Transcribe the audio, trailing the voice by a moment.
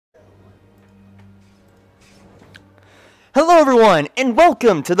Hello everyone, and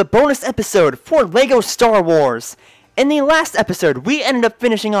welcome to the bonus episode for LEGO Star Wars. In the last episode, we ended up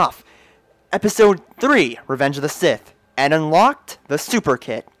finishing off Episode 3, Revenge of the Sith, and unlocked the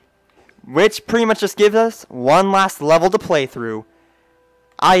superkit, which pretty much just gives us one last level to play through.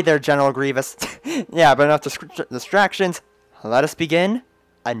 Aye there, General Grievous. Yeah, but enough distractions. Let us begin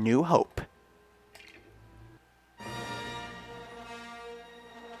A New Hope.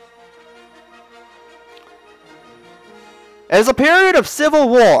 As a period of civil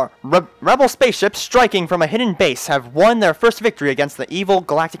war, rebel spaceships striking from a hidden base have won their first victory against the evil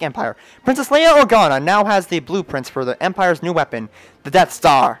Galactic Empire. Princess Leia Organa now has the blueprints for the Empire's new weapon, the Death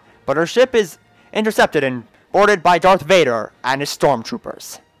Star, but her ship is intercepted and boarded by Darth Vader and his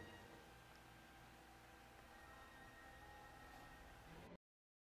stormtroopers.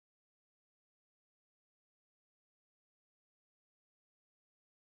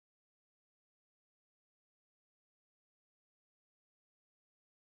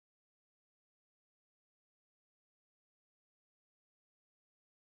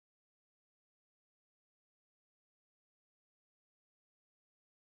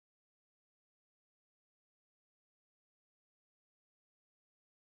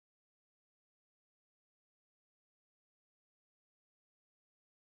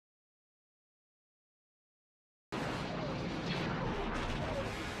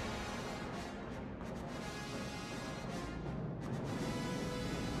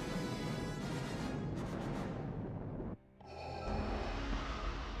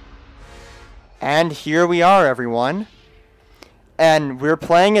 And here we are, everyone. And we're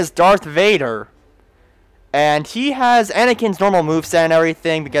playing as Darth Vader. And he has Anakin's normal moveset and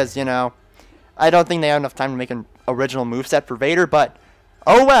everything because, you know, I don't think they have enough time to make an original moveset for Vader, but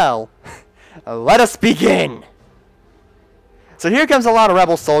oh well. Let us begin. So here comes a lot of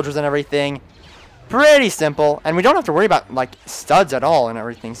rebel soldiers and everything. Pretty simple. And we don't have to worry about, like, studs at all and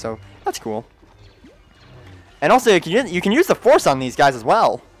everything, so that's cool. And also, you can use the Force on these guys as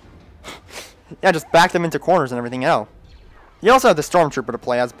well. Yeah, just back them into corners and everything else. You also have the Stormtrooper to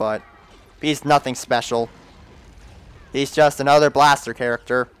play as, but he's nothing special. He's just another blaster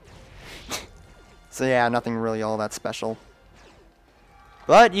character. So yeah, nothing really all that special.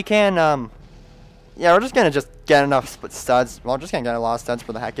 But you can, yeah, we're just gonna get enough studs. Well, we're just gonna get a lot of studs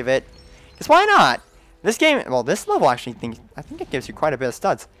for the heck of it. Because why not? This game, well, this level actually, I think it gives you quite a bit of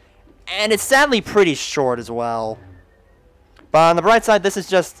studs. And it's sadly pretty short as well. But on the bright side, this is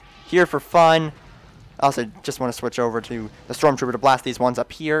just here for fun. I also just want to switch over to the Stormtrooper to blast these ones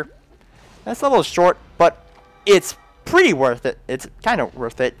up here. This level is short, but it's pretty worth it. It's kind of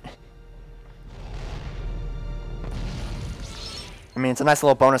worth it. I mean, it's a nice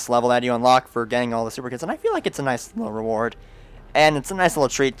little bonus level that you unlock for getting all the super kits, and I feel like it's a nice little reward. And it's a nice little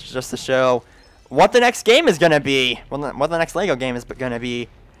treat just to show what the next game is going to be, what the next LEGO game is going to be.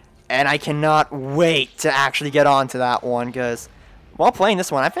 And I cannot wait to actually get on to that one, because while playing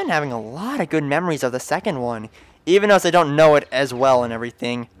this one, I've been having a lot of good memories of the second one, even though I don't know it as well and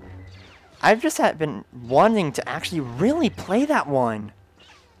everything. I've just been wanting to actually really play that one.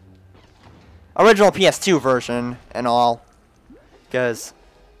 Original PS2 version and all, because,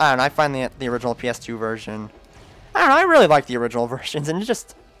 I don't know, I find the original PS2 version, I don't know, I really like the original versions, and it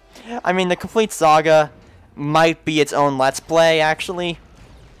just, I mean, the complete saga might be its own Let's Play, actually.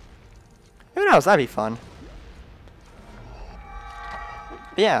 Who knows, that'd be fun.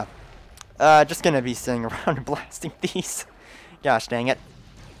 But yeah, just gonna be sitting around and blasting these. Gosh dang it.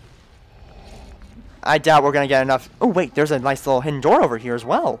 I doubt we're gonna get enough. Oh wait, there's a nice little hidden door over here as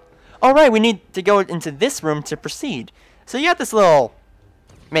well. Alright, we need to go into this room to proceed. So you got this little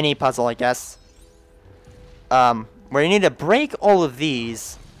mini puzzle, I guess. Where you need to break all of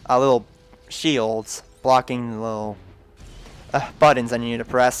these little shields blocking the little buttons that you need to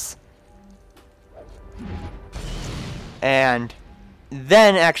press. And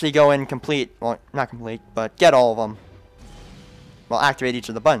then actually go and complete, well, not complete, but get all of them. Well, activate each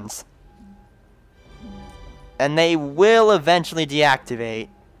of the buttons. And they will eventually deactivate,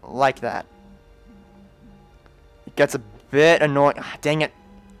 like that. It gets a bit annoying. Ah, dang it.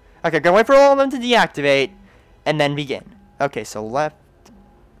 Okay, gonna wait for all of them to deactivate, and then begin. Okay, so left.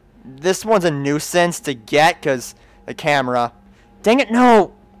 This one's a nuisance to get, because the camera. Dang it,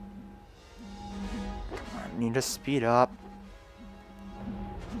 no! I need to speed up.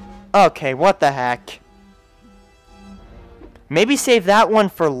 Okay, what the heck? Maybe save that one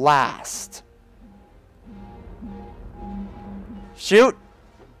for last. Shoot.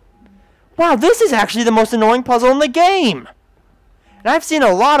 Wow, this is actually the most annoying puzzle in the game. And I've seen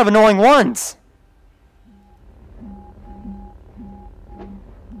a lot of annoying ones.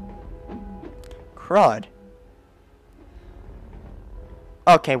 crud.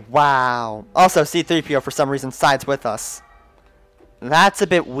 Okay, wow. Also, C-3PO for some reason sides with us. That's a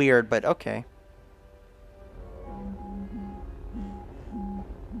bit weird, but okay.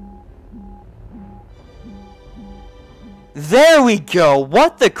 There we go!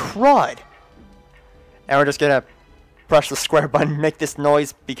 What the crud? And we're just gonna press the square button and make this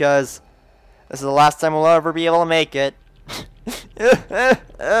noise because this is the last time we'll ever be able to make it.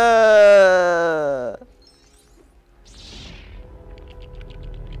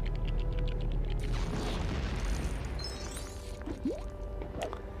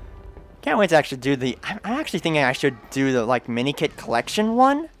 Can't wait to actually do the... I'm actually thinking I should do the, like, minikit collection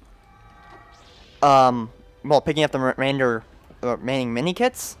one. Well, picking up the remaining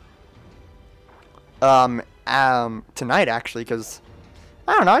minikits. Tonight, actually, because...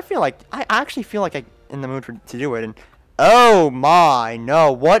 I don't know, I actually feel like I'm in the mood to do it, and... Oh my,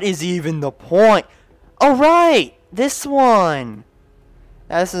 no, what is even the point? Oh, right! This one!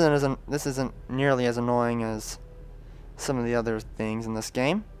 Now, this isn't nearly as annoying as some of the other things in this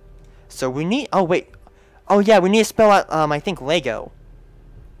game. So we need... Oh, wait. Oh, yeah, we need to spell out, I think, Lego.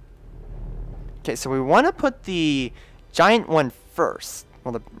 Okay, so we want to put the giant one first.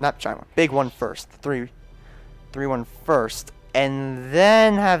 Well, not giant one. Big one first. The three one first. And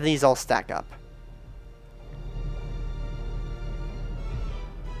then have these all stack up.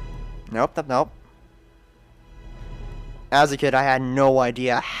 Nope, nope, nope. As a kid, I had no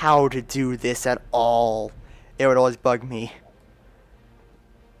idea how to do this at all. It would always bug me.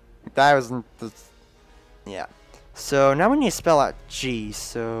 That wasn't the... Yeah. So now we need to spell out G.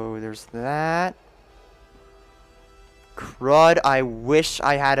 So there's that. Crud, I wish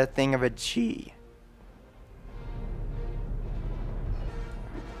I had a thing of a G.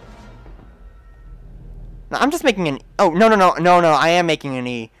 No, I'm just making an... Oh, no, I am making an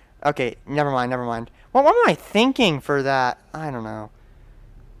E. Okay, never mind. Well, what am I thinking for that? I don't know.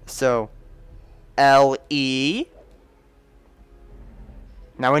 So, L-E...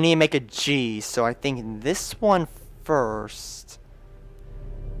 Now we need to make a G, so I think this one first.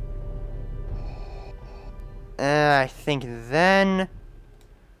 I think then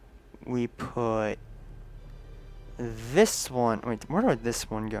we put this one. Wait, where did this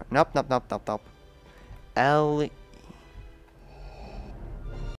one go? Nope. L.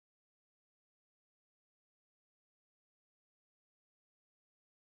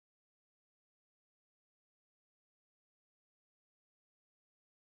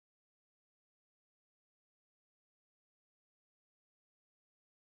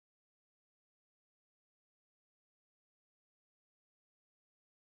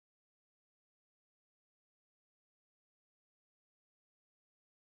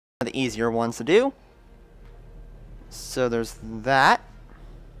 The easier ones to do. So there's that.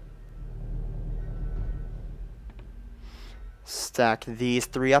 Stack these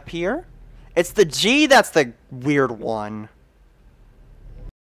three up here. It's the G that's the weird one.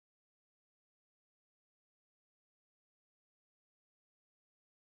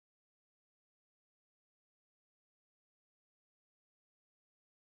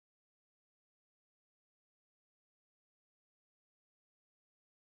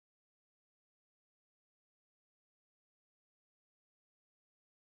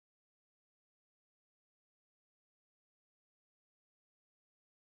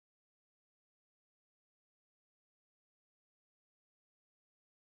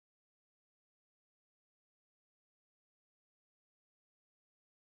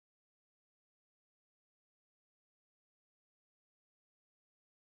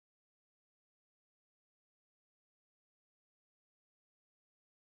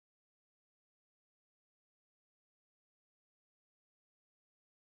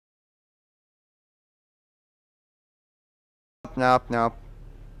 Nope.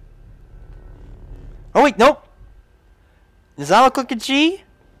 Oh wait, nope. Does that look like a G?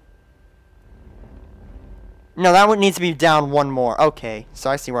 No, that one needs to be down one more. Okay, so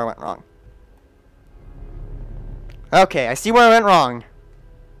I see where I went wrong. Okay, I see where I went wrong.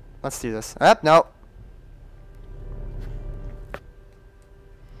 Let's do this. Nope.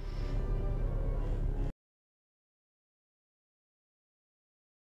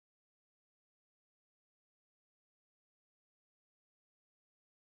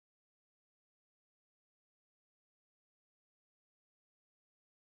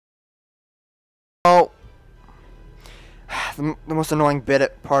 Oh. The most annoying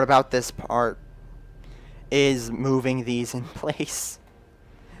part about this part is moving these in place.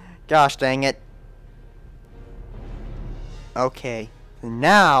 Gosh dang it. Okay.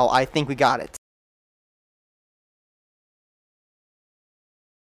 Now I think we got it.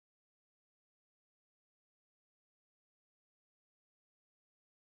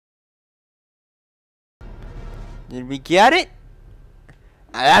 Did we get it?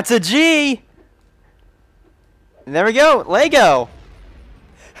 That's a G! And there we go, Lego!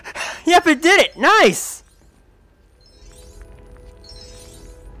 Yep, it did it! Nice!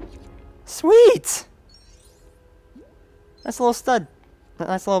 Sweet! Nice little stud.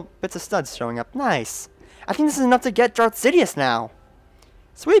 Nice little bits of studs showing up. Nice. I think this is enough to get Darth Sidious now.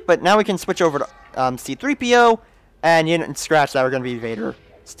 Sweet, but now we can switch over to C-3PO. And you didn't scratch that, we're going to be Vader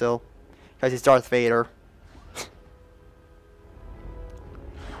still. Because he's Darth Vader.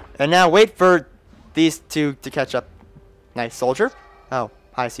 And now wait for these two to catch up. Nice, soldier. Oh,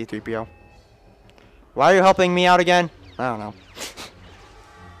 hi, C-3PO. Why are you helping me out again? I don't know.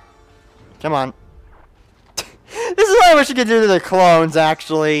 Come on. This is what I wish you could do to the clones,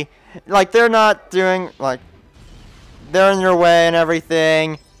 actually. Like, they're not doing, like, they're in your way and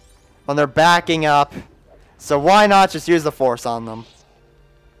everything. When they're backing up. So why not just use the Force on them?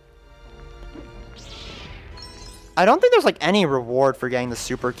 I don't think there's, like, any reward for getting the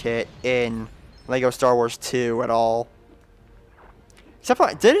super kit in Lego Star Wars 2 at all. Except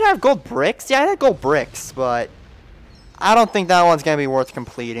for, did it have gold bricks? Yeah, it had gold bricks, but I don't think that one's going to be worth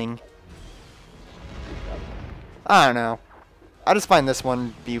completing. I don't know. I just find this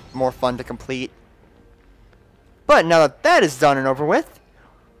one be more fun to complete. But now that that is done and over with,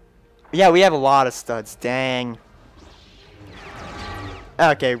 yeah, we have a lot of studs. Dang.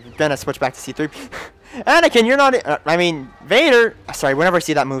 Okay, we're going to switch back to C3. Anakin, you're not... I mean, Vader... Sorry, whenever I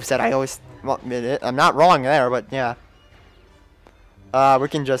see that moveset, I always... Well, I'm not wrong there, but yeah. We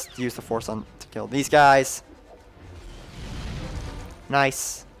can just use the Force on to kill these guys.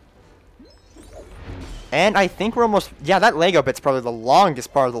 Nice. And I think we're almost... Yeah, that Lego bit's probably the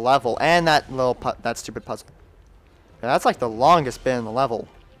longest part of the level. And that little... that stupid puzzle. Yeah, that's like the longest bit in the level.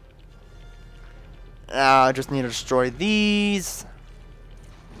 I just need to destroy these.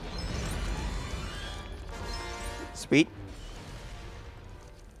 Sweet.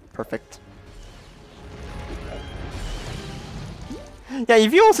 Perfect. Yeah,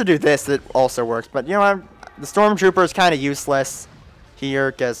 if you also do this, it also works. But, you know, the Stormtrooper is kind of useless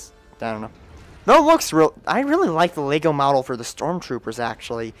here, because, I don't know. Though it looks real... I really like the Lego model for the Stormtroopers,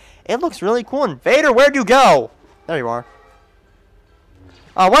 actually. It looks really cool. And Vader, where'd you go? There you are.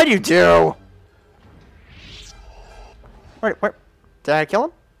 Oh, what'd you do? Where? Did I kill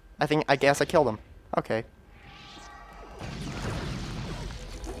him? I guess I killed him. Okay.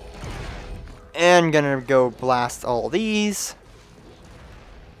 And gonna go blast all these.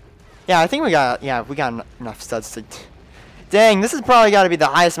 Yeah, I think we got enough studs to... Dang, this has probably got to be the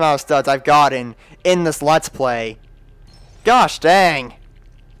highest amount of studs I've gotten in this Let's Play. Gosh, dang.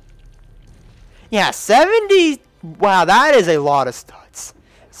 Yeah, 70... Wow, that is a lot of studs.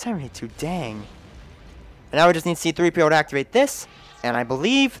 72, dang. And now we just need C-3PO to activate this. And I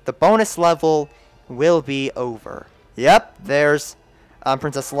believe the bonus level will be over. Yep, there's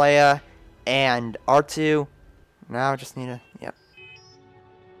Princess Leia and R2. Now I just need to... Yep.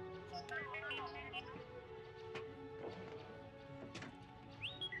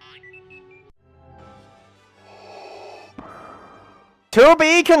 To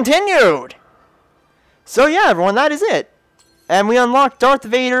be continued! So yeah, everyone, that is it. And we unlocked Darth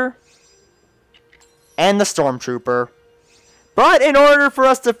Vader and the Stormtrooper. But in order for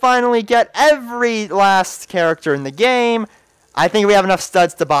us to finally get every last character in the game, I think we have enough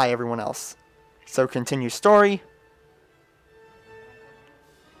studs to buy everyone else. So continue story.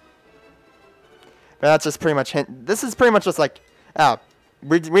 But that's just pretty much hint. This is pretty much just like, oh,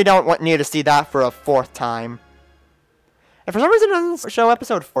 we don't need to see that for a fourth time. And for some reason it doesn't show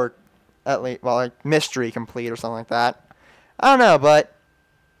episode 4, at least, well, like mystery complete or something like that. I don't know, but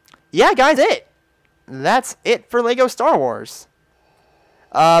yeah, guys, that's it for Lego Star Wars.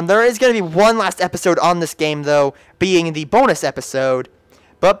 There is going to be one last episode on this game, though, being the bonus episode.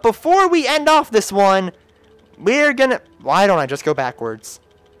 But before we end off this one, we're going to... Why don't I just go backwards?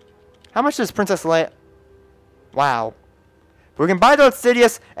 How much does Princess Leia... Wow. We can buy the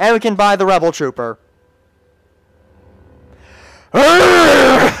Sidious, and we can buy the Rebel Trooper.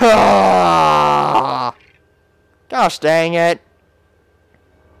 Gosh dang it.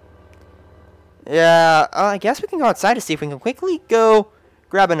 Yeah, I guess we can go outside to see if we can quickly go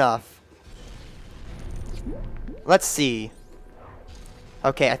grab enough. Let's see.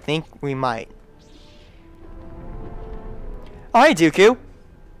 Okay, I think we might. Oh, hey, Dooku.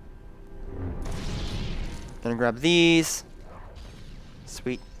 Gonna grab these.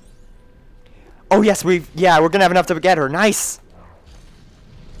 Sweet. Oh, yes, we're gonna have enough to get her. Nice.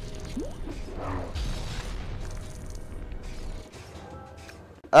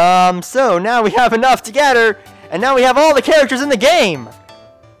 So now we have enough to get her, and now we have all the characters in the game!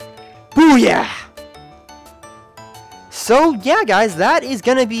 Booyah! So yeah, guys, that is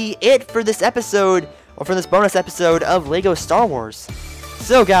gonna be it for this episode, or for this bonus episode of LEGO Star Wars.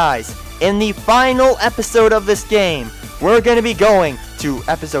 So guys, in the final episode of this game, we're gonna be going to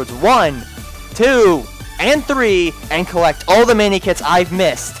episodes 1, 2, and 3, and collect all the mini kits I've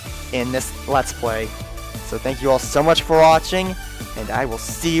missed in this Let's Play. So thank you all so much for watching, and I will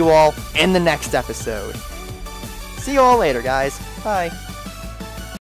see you all in the next episode. See you all later, guys. Bye.